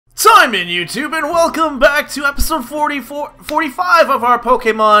I'm in YouTube, and welcome back to episode 45 of our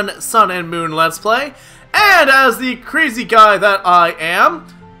Pokemon Sun and Moon Let's Play. And as the crazy guy that I am,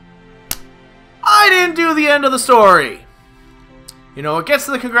 I didn't do the end of the story. You know, it gets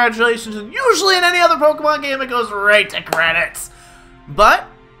to the congratulations, and usually in any other Pokemon game it goes right to credits. But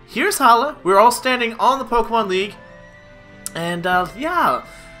here's Hala. We're all standing on the Pokemon League. And yeah,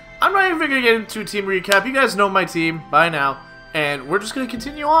 I'm not even going to get into a team recap. You guys know my team by now. And we're just going to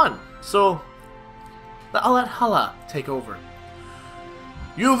continue on. So, I'll let Hala take over.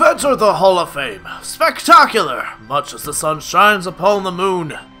 You've entered the Hall of Fame. Spectacular, much as the sun shines upon the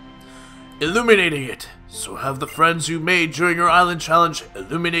moon, illuminating it. So have the friends you made during your island challenge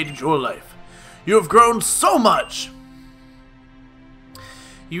illuminated your life. You have grown so much.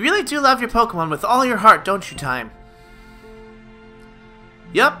 You really do love your Pokemon with all your heart, don't you, Time?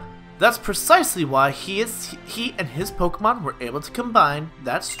 Yep. That's precisely why he and his Pokemon were able to combine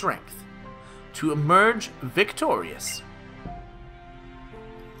that strength to emerge victorious.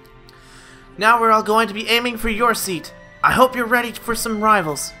 Now we're all going to be aiming for your seat. I hope you're ready for some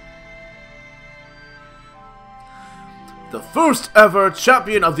rivals. The first ever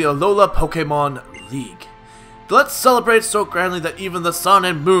champion of the Alola Pokemon League. Let's celebrate so grandly that even the sun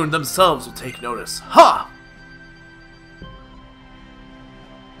and moon themselves will take notice. Ha!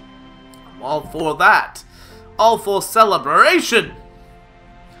 All for that. All for celebration.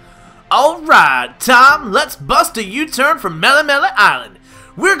 Alright, Tom, let's bust a U-turn from Melemele Island.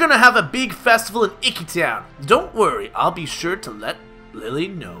 We're gonna have a big festival in Icky Town. Don't worry, I'll be sure to let Lily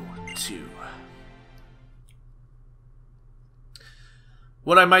know, too.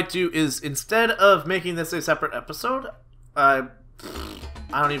 What I might do is, instead of making this a separate episode, I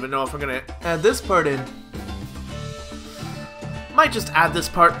don't even know if I'm gonna add this part in. Might just add this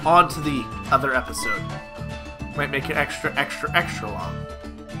part onto the other episode. Might make it extra long.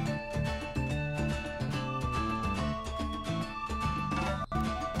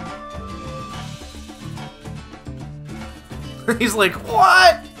 He's like,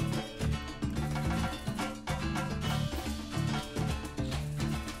 what?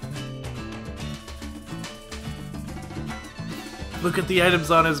 Look at the items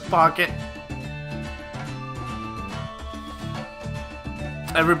on his pocket.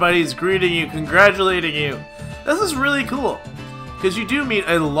 Everybody's greeting you, congratulating you. This is really cool, because you do meet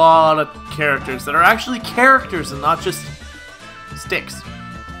a lot of characters that are actually characters and not just sticks.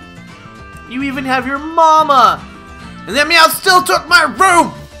 You even have your mama! And that meow still took my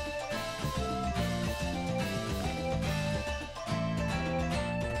room!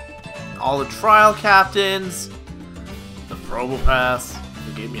 All the trial captains, the Probopass,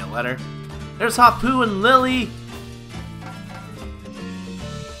 who gave me a letter. There's Hapu and Lily.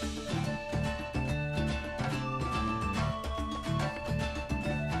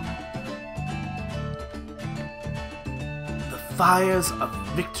 Fires of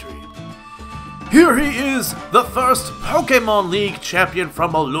victory. Here he is, the first Pokemon League champion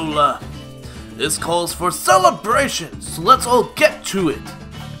from Alola. This calls for celebration, so let's all get to it.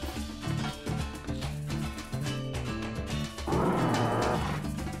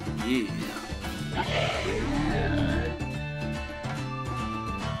 Yeah.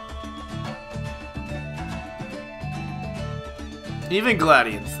 Even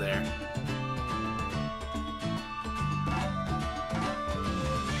Gladiant's there.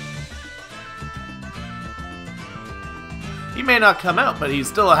 He may not come out, but he's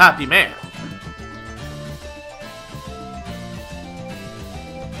still a happy man.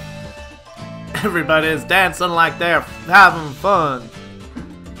 Everybody is dancing like they're having fun.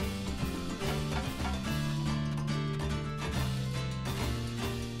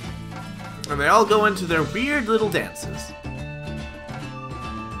 And they all go into their weird little dances.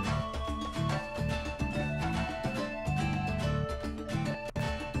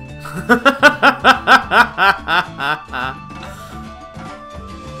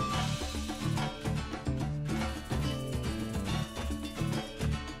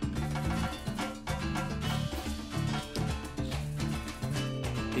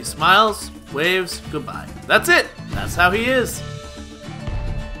 He smiles, waves, goodbye. That's it! That's how he is.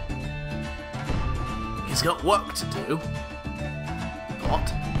 He's got work to do.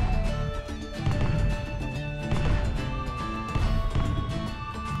 What?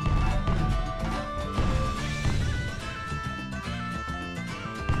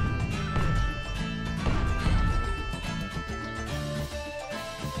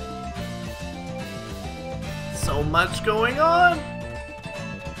 So much going on.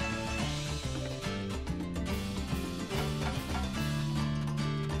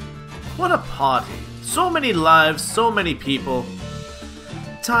 What a party. So many lives, so many people.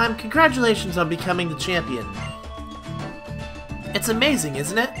 Time, congratulations on becoming the champion. It's amazing,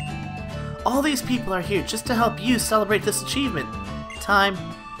 isn't it? All these people are here just to help you celebrate this achievement. Time.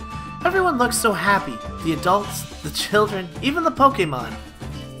 Everyone looks so happy. The adults, the children, even the Pokemon.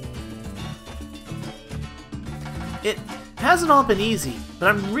 It hasn't all been easy, but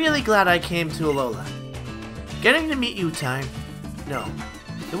I'm really glad I came to Alola. Getting to meet you, Time. No,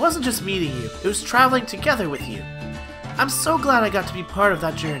 it wasn't just meeting you, it was traveling together with you. I'm so glad I got to be part of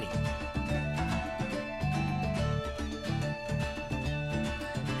that journey.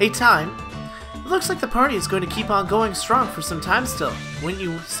 Hey, Time. It looks like the party is going to keep on going strong for some time still, wouldn't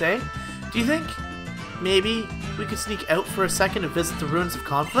you say? Do you think maybe we could sneak out for a second to visit the ruins of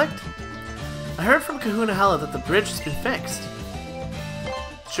conflict? I heard from Kahuna Hella that the bridge has been fixed.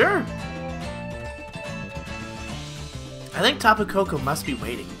 Sure. I think Tapu Koko must be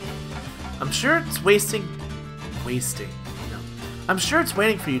waiting. I'm sure it's No. I'm sure it's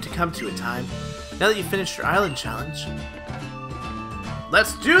waiting for you to come to it, Time. Now that you finished your island challenge.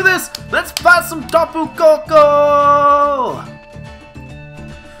 Let's do this! Let's fight some Tapu Koko!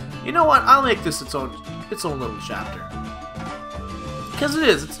 You know what? I'll make this its own little chapter. Because it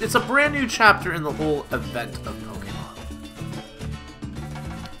is. It's a brand new chapter in the whole event of Pokemon.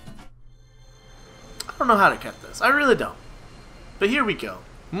 I don't know how to cut this. I really don't. But here we go.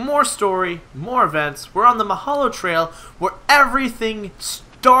 More story, more events. We're on the Mahalo Trail where everything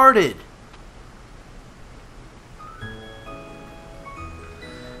started.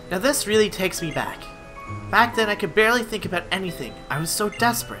 Now this really takes me back. Back then I could barely think about anything. I was so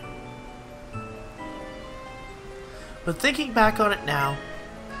desperate. But thinking back on it now,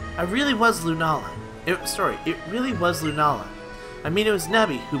 I really was Lunala. It really was Lunala. I mean, it was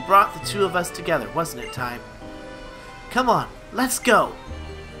Nebby who brought the two of us together, wasn't it, Time? Come on, let's go!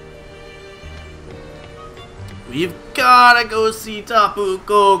 We've gotta go see Tapu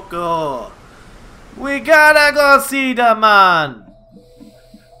Koko! We gotta go see the man!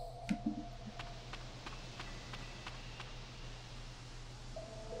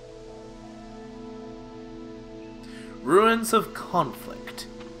 Ruins of Conflict.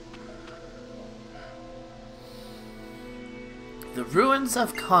 The Ruins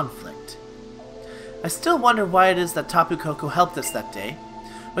of Conflict. I still wonder why it is that Tapu Koko helped us that day.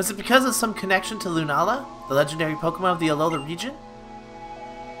 Was it because of some connection to Lunala, the legendary Pokemon of the Alola region?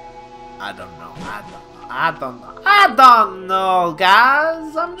 I don't know. I don't know,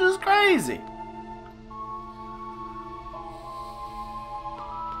 guys. I'm just crazy.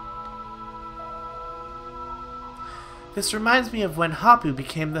 This reminds me of when Hapu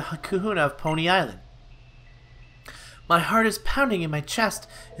became the Kahuna of Pony Island. My heart is pounding in my chest.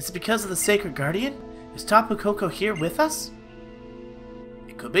 Is it because of the Sacred Guardian? Is Tapu Koko here with us?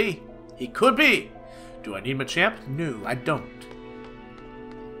 It could be. He could be. Do I need Machamp? No, I don't.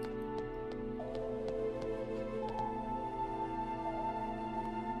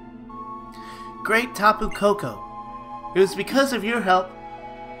 Great Tapu Koko. It was because of your help.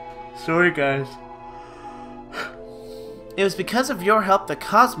 Sorry, guys. It was because of your help that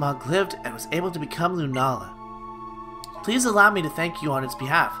Cosmog lived and was able to become Lunala. Please allow me to thank you on its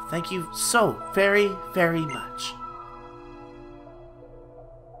behalf. Thank you so very, very much.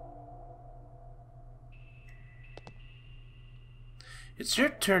 It's your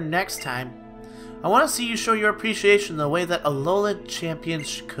turn next time. I want to see you show your appreciation the way that Alola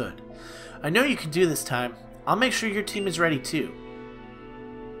champions could. I know you can do this time. I'll make sure your team is ready too.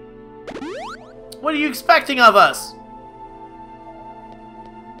 What are you expecting of us?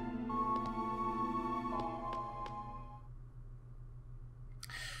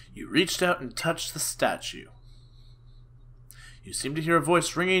 You reached out and touched the statue. You seem to hear a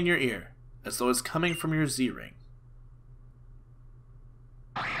voice ringing in your ear, as though it's coming from your Z-ring.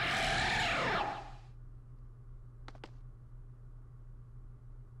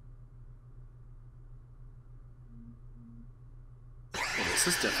 Oh, this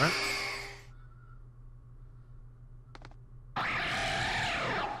is different.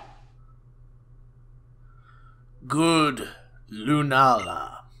 Good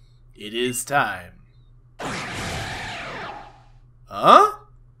Lunala. It is time. Huh?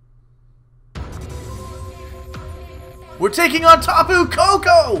 We're taking on Tapu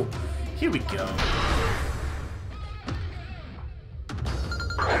Koko! Here we go.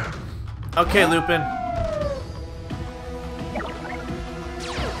 Okay, Lupin.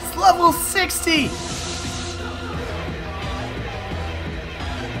 It's level 60!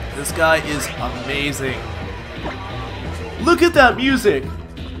 This guy is amazing. Look at that music!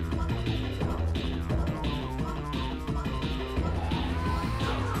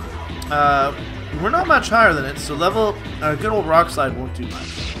 We're not much higher than it, so good old Rock Slide won't do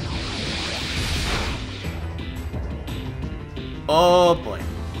much. Oh boy.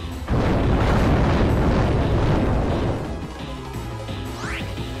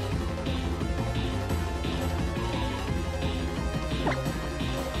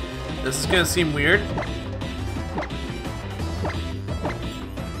 This is gonna seem weird.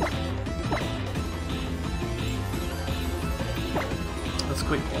 Let's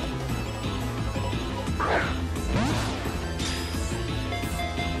quick ball.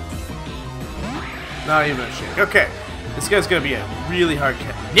 Not even a shake. Okay. This guy's gonna be a really hard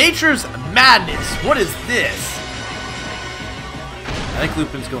catch. Nature's Madness! What is this? I think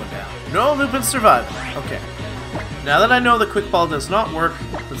Lupin's going down. No, Lupin's surviving. Okay. Now that I know the quick ball does not work,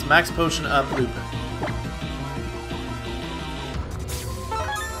 let's max potion up Lupin.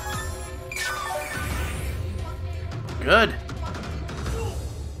 Good.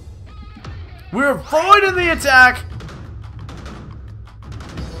 We're avoiding the attack!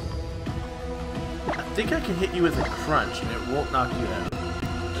 I think I can hit you with a crunch and it won't knock you out.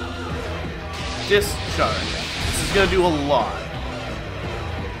 Discharge. This is gonna do a lot.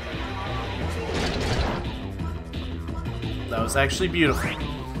 That was actually beautiful.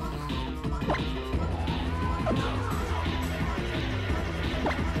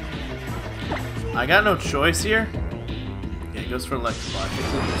 I got no choice here. Yeah, he goes for electric ball. I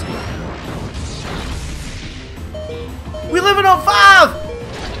think Lupin's going. We live in 05!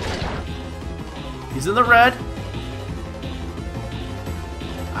 He's in the red.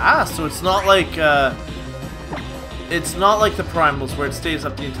 Ah, so it's not like the primals where it stays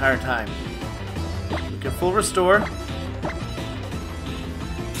up the entire time. We can full restore.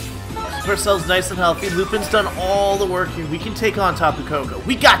 Keep ourselves nice and healthy. Lupin's done all the work here. We can take on Tapu Koko.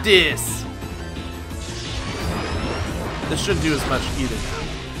 We got this! This shouldn't do as much either.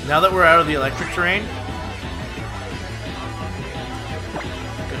 Now that we're out of the electric terrain,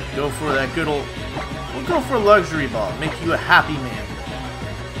 gonna go for that good old... We'll go for a luxury ball. Make you a happy man.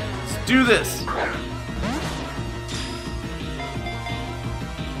 Let's do this!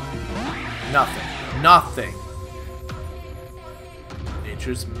 Nothing. Nothing.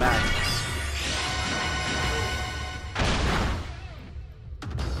 Nature's Madness.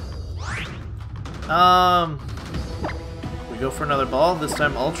 We go for another ball, this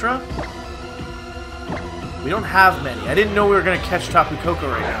time Ultra. We don't have many. I didn't know we were going to catch Tapu Koko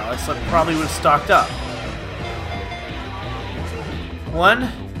right now. I probably would have stocked up.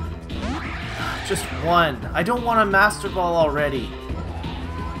 One. Just one. I don't want a Master Ball already.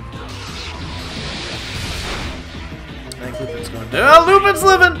 I think Lupin's going down. Oh, Lupin's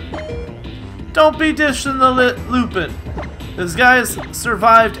living! Don't be dishing the Lupin. This guy's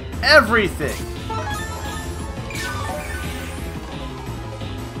survived everything.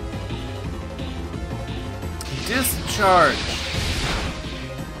 Discharge.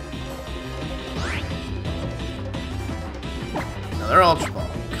 Another Ultra Ball.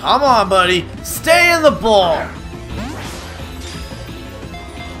 Come on, buddy. Stay in the ball.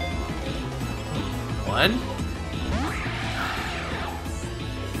 One.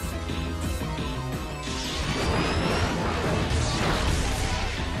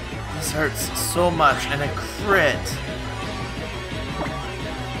 This hurts so much, and a crit.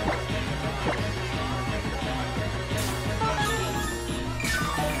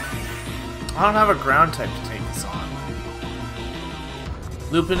 I don't have a ground type to take this on.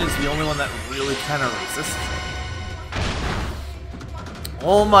 Lupin is the only one that really kind of resists it.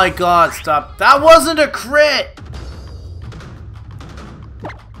 Oh my god, stop. That wasn't a crit!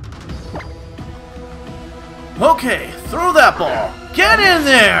 Okay, throw that ball. Get in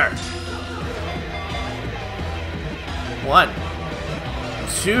there! 1,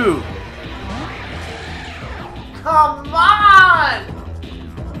 2. Come on!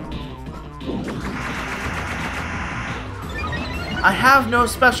 I have no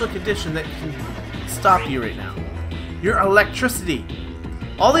special condition that can stop you right now. You're electricity.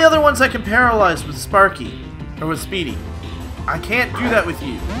 All the other ones I can paralyze with Sparky, or with Speedy. I can't do that with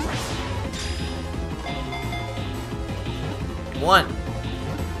you. 1,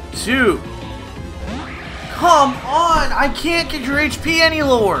 2. Come on! I can't get your HP any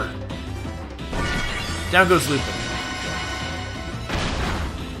lower! Down goes Lupin.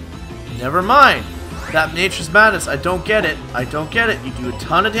 Never mind. That Nature's Madness, I don't get it. I don't get it. You do a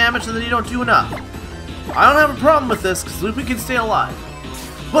ton of damage and then you don't do enough. I don't have a problem with this because Lupin can stay alive.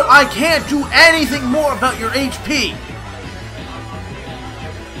 But I can't do anything more about your HP!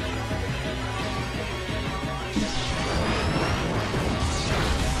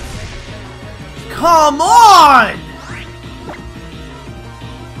 Come on!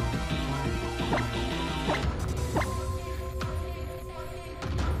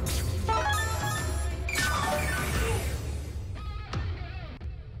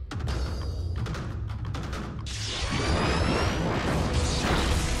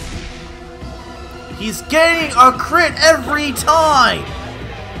 He's getting a crit every time!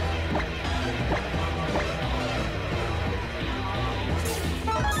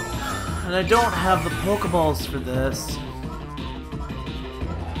 And I don't have the Pokeballs for this.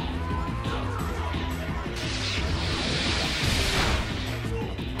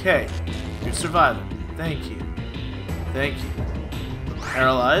 Okay, you're surviving. Thank you. Thank you.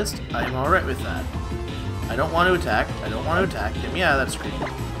 Paralyzed? I am alright with that. I don't want to attack. I don't want to attack. Get me out of that screen.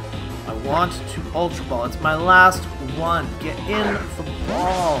 I want to Ultra Ball. It's my last one. Get in the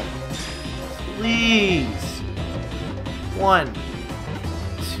ball. Please. 1,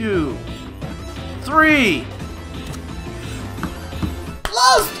 2, 3.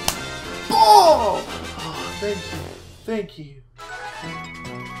 Last ball! Oh, thank you. Thank you.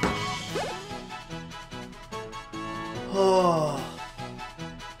 Oh.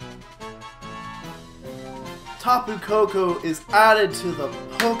 Tapu Koko is added to the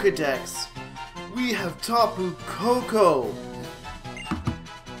Pokedex. We have Tapu Koko.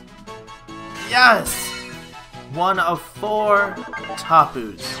 Yes! 1 of 4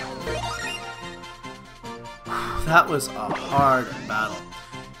 Tapus. That was a hard battle.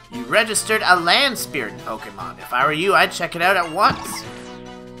 You registered a land spirit Pokemon. If I were you, I'd check it out at once.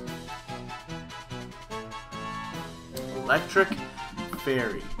 Electric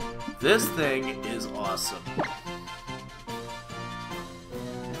Fairy. This thing is awesome.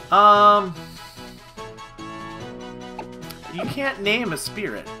 You can't name a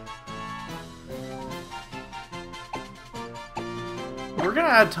spirit. We're gonna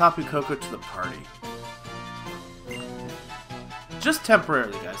add Tapu Koko to the party. Just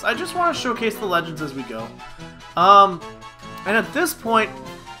temporarily, guys. I just want to showcase the legends as we go. And at this point,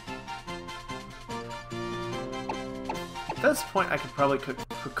 I could probably put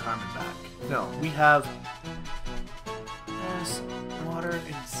Carmen back. No, we have Ice, Water,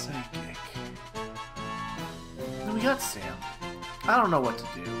 and Psychic. And we got Sam. I don't know what to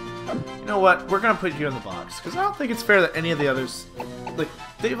do. You know what? We're gonna put you in the box because I don't think it's fair that any of the others, like,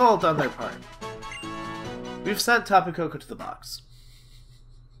 they've all done their part. We've sent Tapu Koko to the box.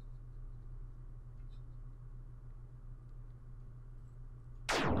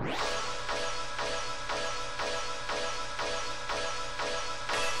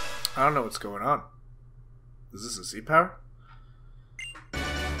 I don't know what's going on. Is this a Z-Power?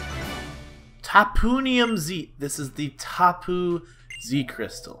 Tapunium Z. This is the Tapu Z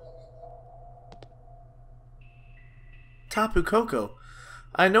Crystal. Tapu Koko.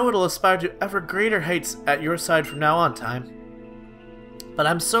 I know it'll aspire to ever greater heights at your side from now on, Time. But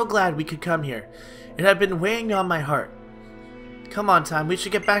I'm so glad we could come here. It had been weighing on my heart. Come on, Time, we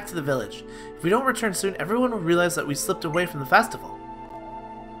should get back to the village. If we don't return soon, everyone will realize that we slipped away from the festival.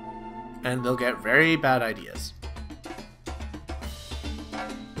 And they'll get very bad ideas.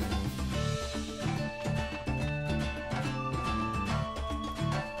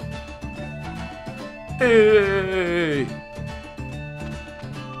 Hey!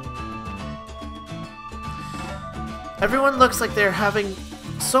 Everyone looks like they're having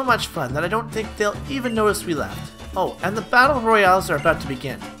so much fun that I don't think they'll even notice we left. Oh, and the battle royales are about to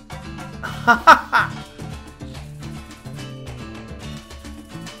begin. Ha ha ha!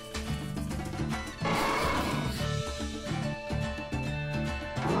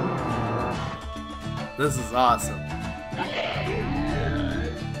 This is awesome.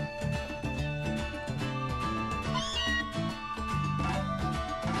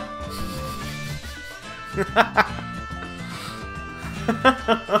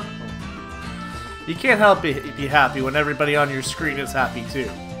 You can't help be happy when everybody on your screen is happy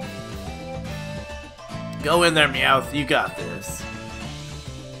too. Go in there, Meowth. You got this.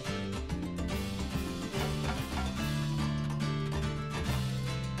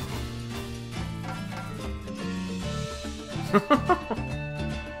 The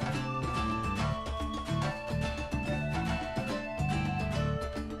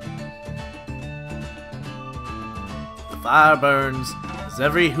fire burns as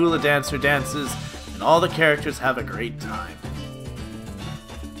every hula dancer dances and all the characters have a great time.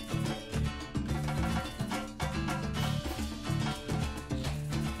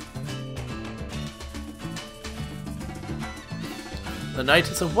 The night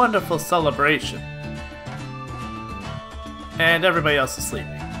is a wonderful celebration. And everybody else is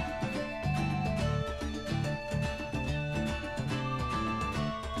sleeping.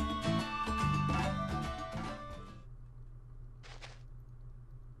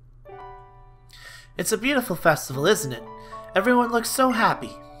 It's a beautiful festival, isn't it? Everyone looks so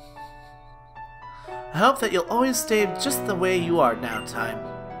happy. I hope that you'll always stay just the way you are now, Time.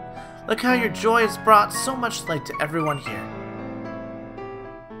 Look how your joy has brought so much light to everyone here.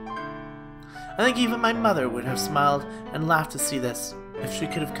 I think even my mother would have smiled and laughed to see this, if she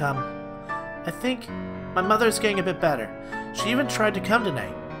could have come. I think my mother is getting a bit better. She even tried to come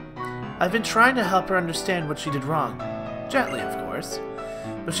tonight. I've been trying to help her understand what she did wrong. Gently, of course.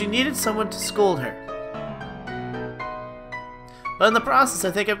 But she needed someone to scold her. But in the process,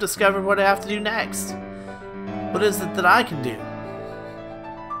 I think I've discovered what I have to do next. What is it that I can do?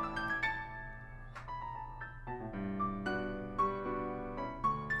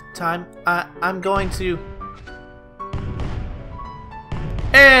 I'm going to...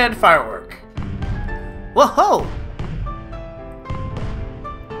 And firework. Whoa-ho!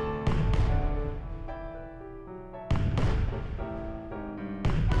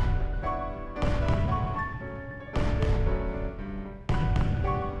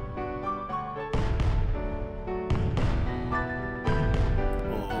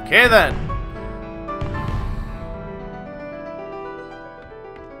 Okay then.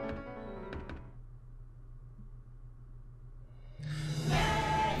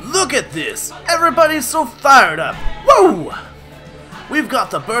 Look at this! Everybody's so fired up! Whoa! We've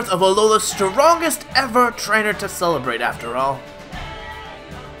got the birth of Alola's strongest ever trainer to celebrate after all.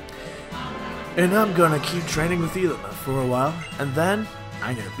 And I'm gonna keep training with Alola for a while, and then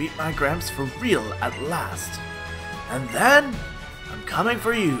I'm gonna beat my Gramps for real at last. And then I'm coming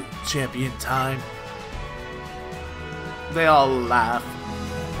for you, champion time. They all laugh.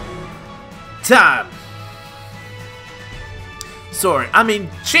 Time! Sorry, I mean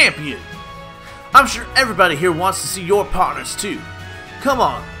champion! I'm sure everybody here wants to see your partners too. Come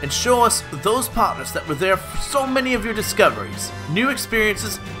on, and show us those partners that were there for so many of your discoveries, new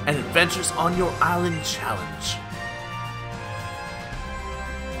experiences, and adventures on your island challenge.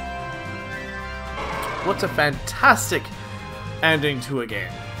 What a fantastic ending to a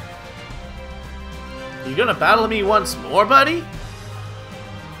game. You gonna battle me once more, buddy?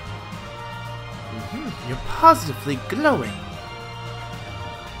 You're positively glowing.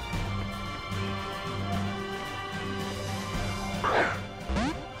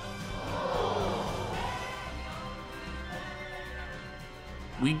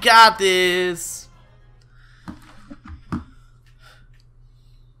 We got this!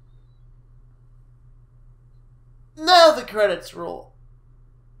 Now the credits roll.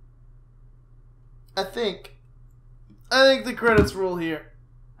 I think the credits roll here.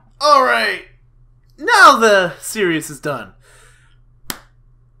 Alright! Now the series is done.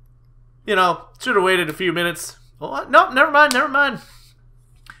 You know, should have waited a few minutes. Oh, no, never mind.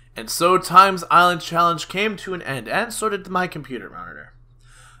 And so Time's Island Challenge came to an end, and so did my computer monitor.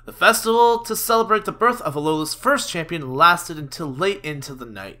 The festival to celebrate the birth of Alola's first champion lasted until late into the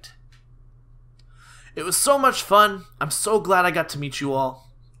night. It was so much fun. I'm so glad I got to meet you all.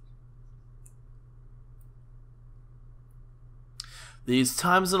 These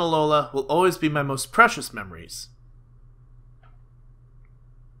times in Alola will always be my most precious memories.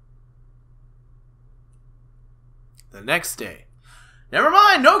 The next day. Never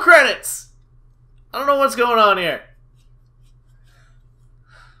mind, no credits! I don't know what's going on here.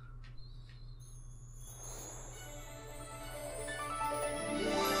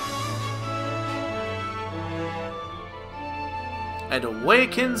 And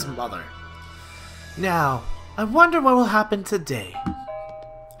awakens Mother. Now, I wonder what will happen today.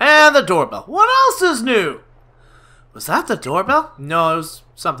 And the doorbell. What else is new? Was that the doorbell? No, it was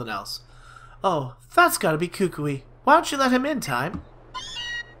something else. Oh, that's gotta be Kukui. Why don't you let him in, Time?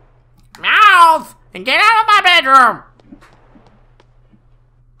 Mouth! And get out of my bedroom!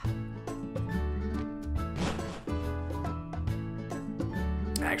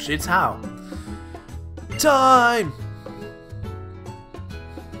 Actually, it's How. Time!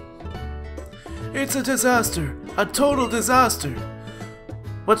 It's a disaster. A total disaster.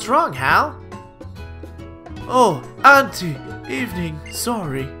 What's wrong, Hal? Oh, Auntie. Evening.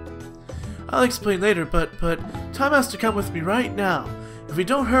 Sorry. I'll explain later, but Time has to come with me right now. If we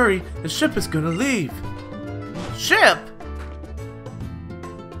don't hurry, the ship is gonna leave. Ship?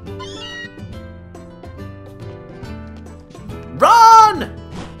 Run!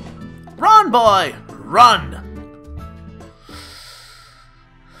 Run, boy! Run!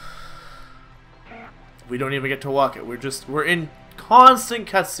 We don't even get to walk it. We're in constant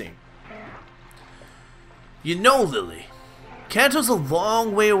cutscene. You know, Lily, Kanto's a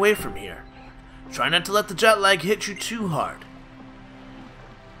long way away from here. Try not to let the jet lag hit you too hard.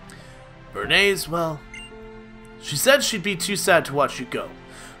 Bernays, well, she said she'd be too sad to watch you go,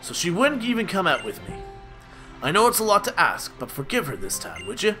 so she wouldn't even come out with me. I know it's a lot to ask, but forgive her this time,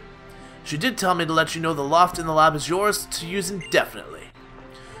 would you? She did tell me to let you know the loft in the lab is yours to use indefinitely.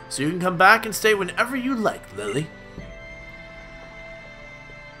 So you can come back and stay whenever you like, Lily.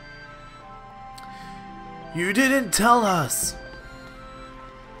 You didn't tell us!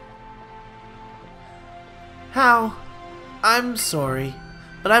 How? I'm sorry,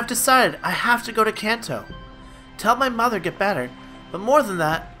 but I've decided I have to go to Kanto. To help my mother get better, but more than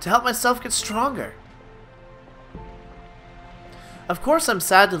that, to help myself get stronger. Of course I'm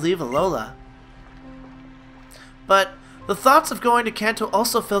sad to leave Alola. But the thoughts of going to Kanto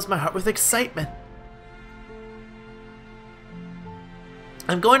also fills my heart with excitement.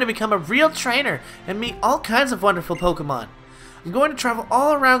 I'm going to become a real trainer and meet all kinds of wonderful Pokemon. I'm going to travel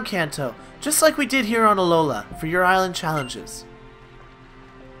all around Kanto, just like we did here on Alola, for your island challenges.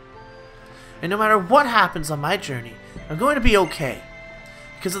 And no matter what happens on my journey, I'm going to be okay.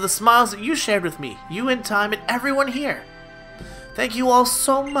 Because of the smiles that you shared with me, you and Time and everyone here. Thank you all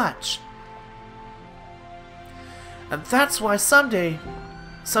so much. And that's why someday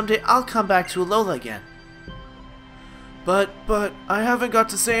I'll come back to Alola again. But I haven't got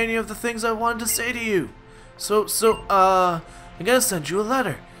to say any of the things I wanted to say to you. So I'm gonna send you a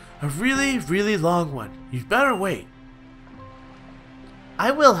letter. A really, really long one. You'd better wait.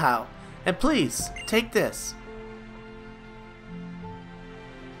 I will, Hao. And please, take this.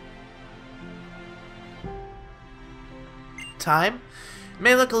 Time? It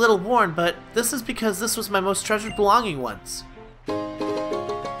may look a little worn, but this is because this was my most treasured belonging once.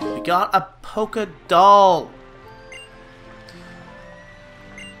 We got a polka doll.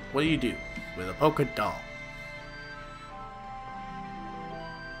 What do you do with a polka doll?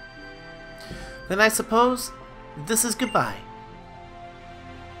 Then I suppose this is goodbye.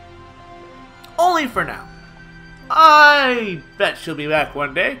 Only for now. I bet she'll be back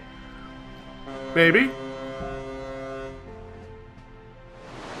one day. Maybe.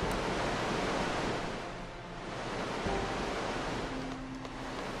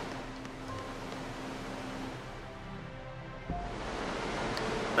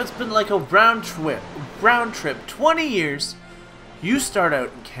 It's been like a round trip, 20 years. You start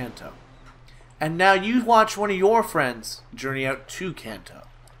out in Kanto, and now you watch one of your friends journey out to Kanto.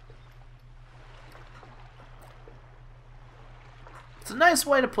 It's a nice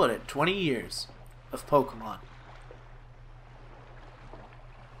way to put it. 20 years of Pokemon.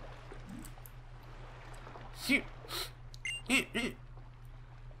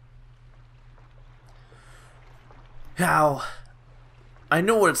 How? I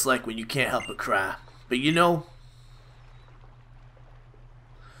know what it's like when you can't help but cry, but you know,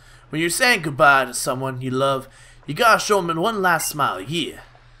 when you're saying goodbye to someone you love, you gotta show them one last smile, yeah.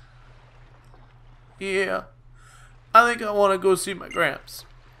 Yeah, I think I want to go see my Gramps.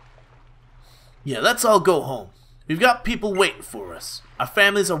 Yeah, let's all go home. We've got people waiting for us. Our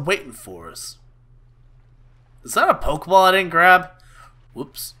families are waiting for us. Is that a Pokeball I didn't grab?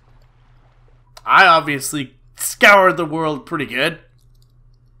 Whoops. I obviously scoured the world pretty good.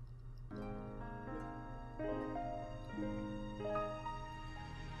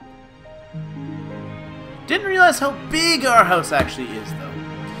 Didn't realize how big our house actually is, though.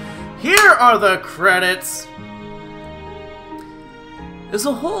 Here are the credits. There's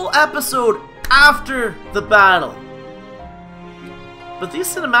a whole episode after the battle. But these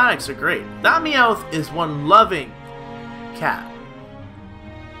cinematics are great. That Meowth is one loving cat.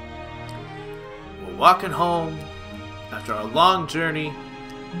 We're walking home after our long journey.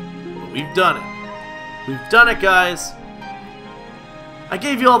 But we've done it. We've done it, guys. I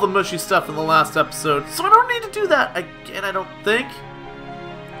gave you all the mushy stuff in the last episode, so I don't need to do that again, I don't think.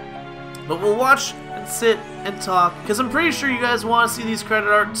 But we'll watch and sit and talk, because I'm pretty sure you guys want to see these credit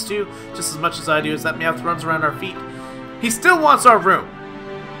arts too, just as much as I do, as that Meowth runs around our feet. He still wants our room.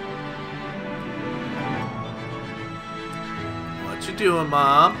 What you doing,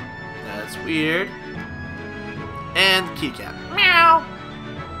 Mom? That's weird. And the kitty cat. Meow!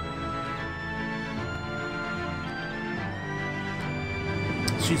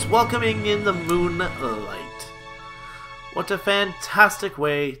 She's welcoming in the moonlight. What a fantastic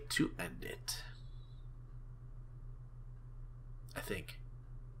way to end it. I think.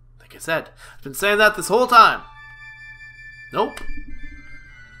 Like I said, I've been saying that this whole time. Nope.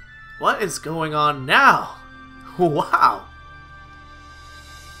 What is going on now? Wow.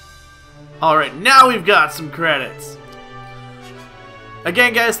 Alright, now we've got some credits.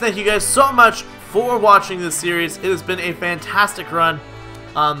 Again, guys, thank you guys so much for watching this series. It has been a fantastic run.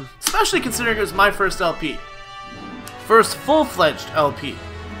 Especially considering it was my first LP. First full-fledged LP.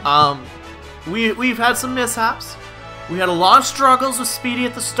 We've had some mishaps. We had a lot of struggles with Speedy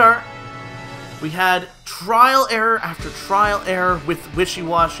at the start. We had trial error after trial error with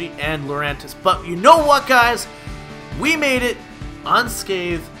Wishy-Washy and Lurantis. But you know what, guys? We made it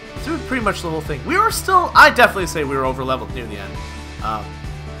unscathed through pretty much the whole thing. We were still, I definitely say we were over-leveled near the end.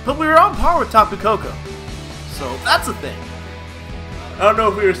 But we were on par with Tapu Koko. So that's a thing. I don't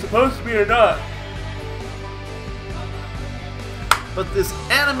know if we were supposed to be or not. But this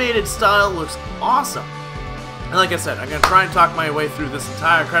animated style looks awesome. And like I said, I'm going to try and talk my way through this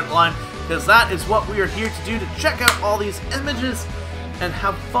entire credit line, because that is what we are here to do, to check out all these images and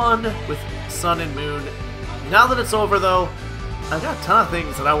have fun with Sun and Moon. Now that it's over though, I've got a ton of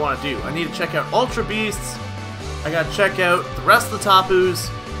things that I want to do. I need to check out Ultra Beasts. I got to check out the rest of the Tapus.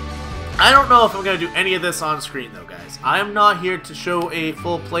 I don't know if I'm going to do any of this on screen though, guys. I am not here to show a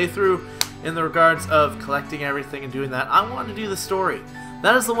full playthrough in the regards of collecting everything and doing that. I want to do the story.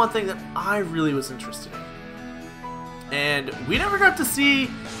 That is the one thing that I really was interested in. And we never got to see...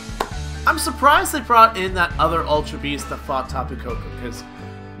 I'm surprised they brought in that other Ultra Beast that fought Tapu Koko, because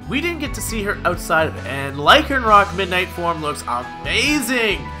we didn't get to see her outside of it. And Lycan Rock Midnight form looks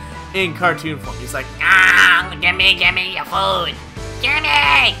amazing in cartoon form. He's like, ah, give me your food. Give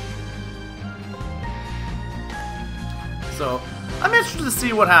me! So, I'm interested to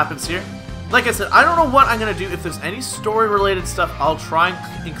see what happens here. Like I said, I don't know what I'm going to do. If there's any story-related stuff, I'll try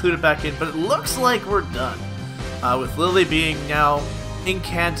and include it back in. But it looks like we're done. With Lily being now in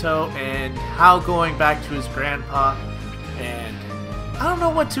Kanto and Hao going back to his grandpa. And I don't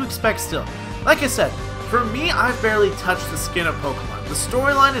know what to expect still. Like I said, for me, I've barely touched the skin of Pokemon. The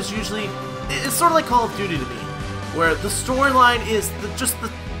storyline is usually... It's sort of like Call of Duty to me, where the storyline is just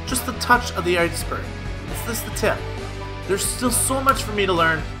the touch of the iceberg. It's just the tip. There's still so much for me to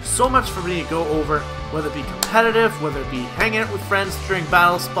learn, so much for me to go over, whether it be competitive, whether it be hanging out with friends during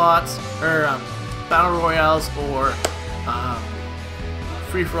battle spots, or battle royales, or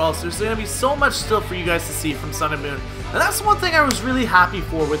free-for-alls. There's going to be so much still for you guys to see from Sun and Moon. And that's one thing I was really happy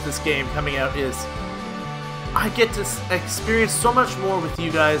for with this game coming out, is I get to experience so much more with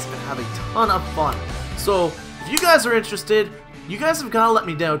you guys and have a ton of fun. So if you guys are interested, you guys have got to let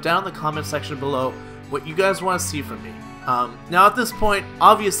me know down in the comment section below what you guys want to see from me. Now at this point,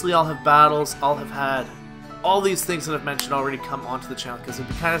 obviously I'll have battles, I'll have had all these things that I've mentioned already come onto the channel, because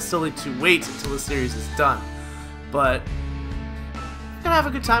it'd be kind of silly to wait until the series is done. But I'm gonna have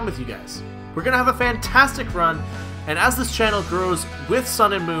a good time with you guys. We're gonna have a fantastic run, and as this channel grows with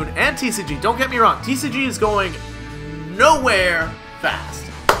Sun and Moon and TCG, don't get me wrong, TCG is going nowhere fast.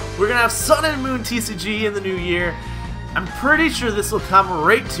 We're gonna have Sun and Moon TCG in the new year. I'm pretty sure this will come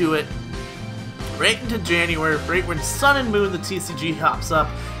right to it. Right into January, right when Sun and Moon, the TCG, hops up,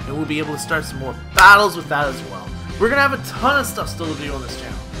 and we'll be able to start some more battles with that as well. We're going to have a ton of stuff still to do on this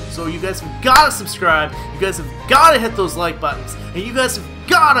channel. So you guys have got to subscribe, you guys have got to hit those like buttons, and you guys have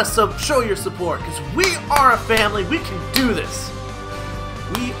got to show your support, because we are a family, we can do this.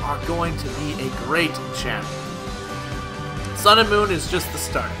 We are going to be a great channel. Sun and Moon is just the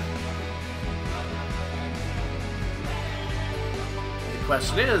start. The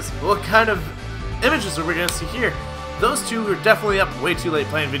question is, what kind of images are we going to see here? Those two are definitely up way too late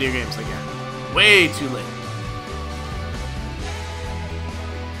playing video games again. Way too late.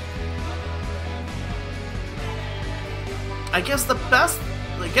 I guess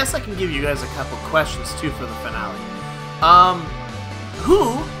I can give you guys a couple questions too for the finale.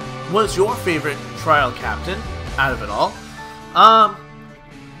 Who was your favorite trial captain out of it all? I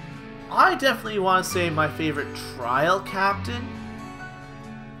definitely want to say my favorite trial captain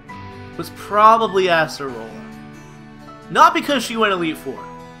was probably Acerola. Not because she went Elite Four,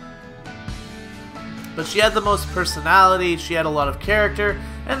 but she had the most personality, she had a lot of character,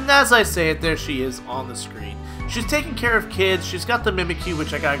 and as I say it, there she is on the screen. She's taking care of kids, she's got the Mimikyu,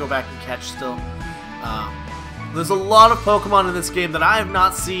 which I gotta go back and catch still. There's a lot of Pokemon in this game that I have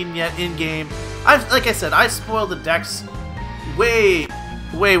not seen yet in-game. Like I said, I spoiled the decks way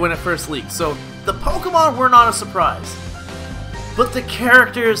when it first leaked, so the Pokemon were not a surprise. But the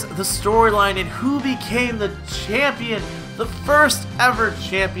characters, the storyline, and who became the champion, the first ever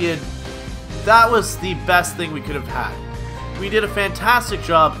champion, that was the best thing we could have had. We did a fantastic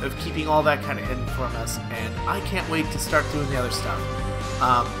job of keeping all that kind of hidden from us, and I can't wait to start doing the other stuff.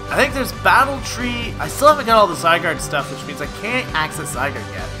 I think there's Battle Tree. I still haven't got all the Zygarde stuff, which means I can't access Zygarde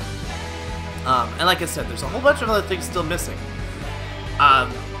yet. And like I said, there's a whole bunch of other things still missing.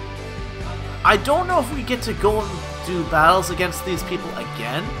 I don't know if we get to go and do battles against these people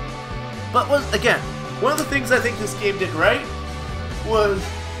again, but again, one of the things I think this game did right was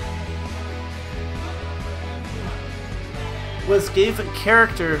gave a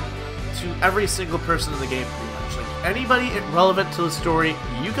character to every single person in the game pretty much. Like anybody relevant to the story,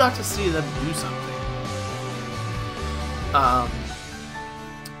 you got to see them do something.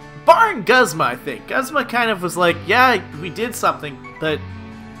 Barring Guzma, I think. Guzma kind of was like, yeah, we did something, but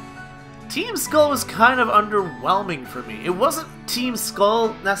Team Skull was kind of underwhelming for me. It wasn't Team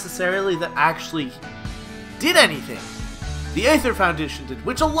Skull necessarily that actually did anything. The Aether Foundation did,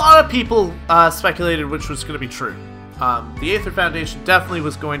 which a lot of people speculated which was going to be true. The Aether Foundation definitely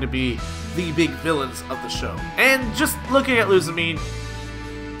was going to be the big villains of the show. And just looking at Luzamine,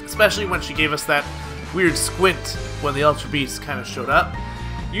 especially when she gave us that weird squint when the Ultra Beast kind of showed up,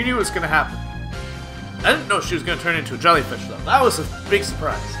 you knew it was going to happen. I didn't know she was going to turn into a jellyfish, though. That was a big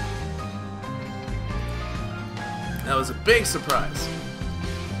surprise. That was a big surprise.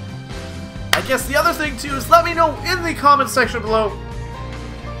 I guess the other thing, too, is let me know in the comments section below,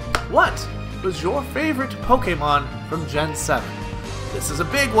 what was your favorite Pokemon from Gen 7? This is a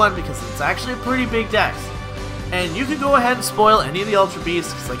big one because it's actually a pretty big dex. And you can go ahead and spoil any of the Ultra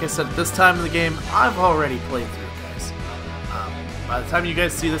Beasts, because like I said, at this time in the game, I've already played through it, guys. By the time you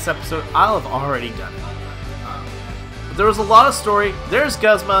guys see this episode, I'll have already done it. But there was a lot of story. There's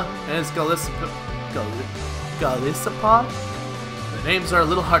Guzma and his Galisapod. The names are a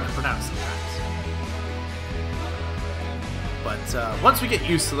little hard to pronounce sometimes. But once we get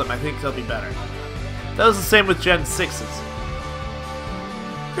used to them, I think they'll be better. That was the same with Gen 6s.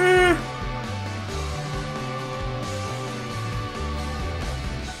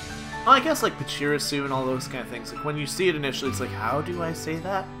 Well, I guess like Pachirisu and all those kind of things. Like when you see it initially, it's like, how do I say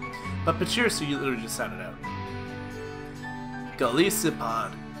that? But Pachirisu, you literally just sound it out.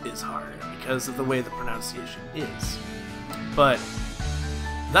 Galisapod is harder because of the way the pronunciation is. But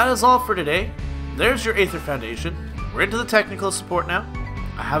that is all for today. There's your Aether Foundation. We're into the technical support now.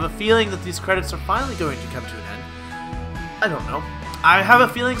 I have a feeling that these credits are finally going to come to an end. I don't know. I have a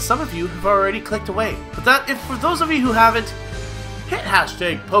feeling some of you have already clicked away. But that, if for those of you who haven't, hit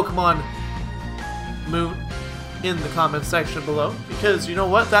hashtag Pokemon Moon in the comment section below, because you know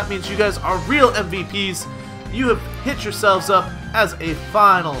what? That means you guys are real MVPs. You have hit yourselves up as a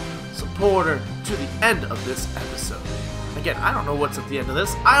final supporter to the end of this episode. Again, I don't know what's at the end of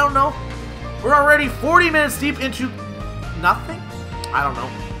this. I don't know. We're already 40 minutes deep into nothing? I don't know.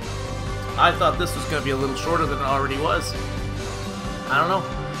 I thought this was going to be a little shorter than it already was. I don't know.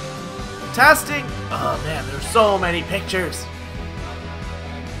 Testing! Oh man, there's so many pictures.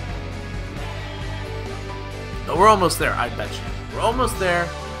 But we're almost there, I bet you. We're almost there.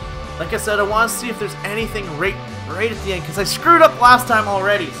 Like I said, I want to see if there's anything right at the end, because I screwed up last time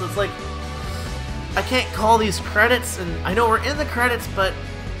already, so it's like, I can't call these credits, and I know we're in the credits, but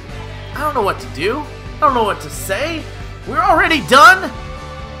I don't know what to do. I don't know what to say. We're already done.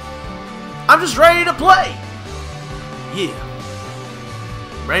 I'm just ready to play. Yeah.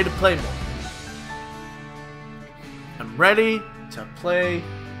 I'm ready to play more. I'm ready to play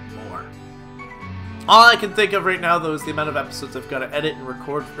more. All I can think of right now, though, is the amount of episodes I've got to edit and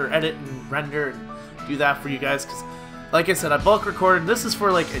record, or edit and render and do that for you guys, because, like I said, I bulk recorded. This is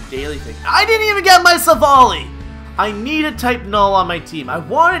for, like, a daily thing. I didn't even get my Savali! I needed Type Null on my team. I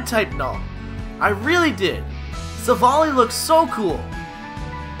wanted Type Null. I really did. Savali looks so cool.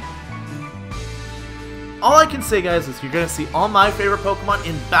 All I can say, guys, is you're going to see all my favorite Pokemon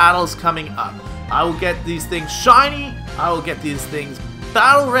in battles coming up. I will get these things shiny. I will get these things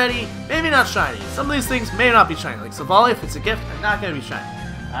battle ready. Maybe not shiny. Some of these things may not be shiny. Like Savali, if it's a gift, I'm not going to be shiny.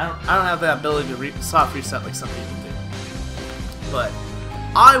 I don't have that ability to soft reset like some people do. But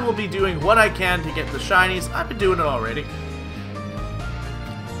I will be doing what I can to get the shinies. I've been doing it already.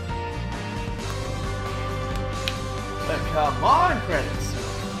 But come on, credits.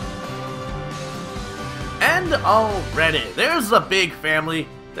 And already, there's the big family.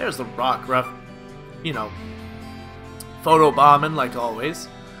 There's the Rockruff, you know, photobombing like always.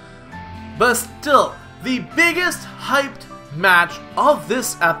 But still, the biggest hyped match of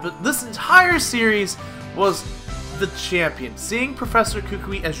this entire series was the champion. Seeing Professor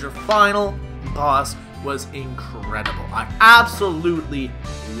Kukui as your final boss was incredible. I absolutely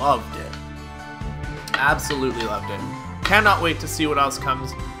loved it. Absolutely loved it. Cannot wait to see what else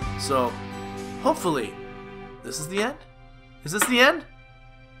comes. So, hopefully, this is the end? Is this the end?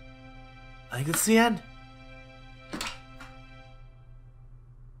 I think it's the end.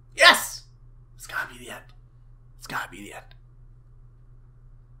 Yes! It's gotta be the end. It's gotta be the end.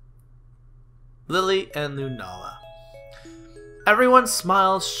 Lily and Lunala. Everyone's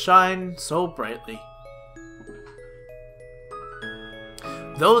smiles shine so brightly.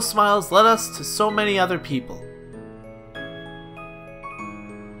 Those smiles led us to so many other people.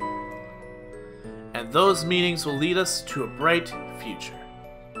 And those meetings will lead us to a bright future.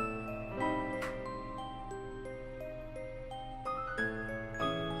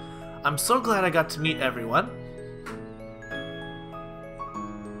 I'm so glad I got to meet everyone.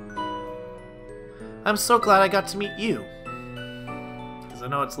 I'm so glad I got to meet you. Because I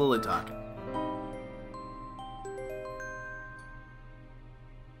know it's Lily talking.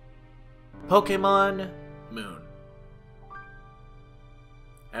 Pokemon Moon.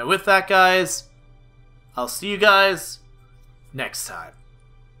 And with that, guys, I'll see you guys next time.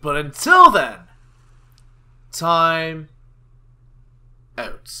 But until then, time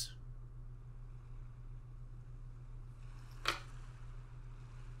out.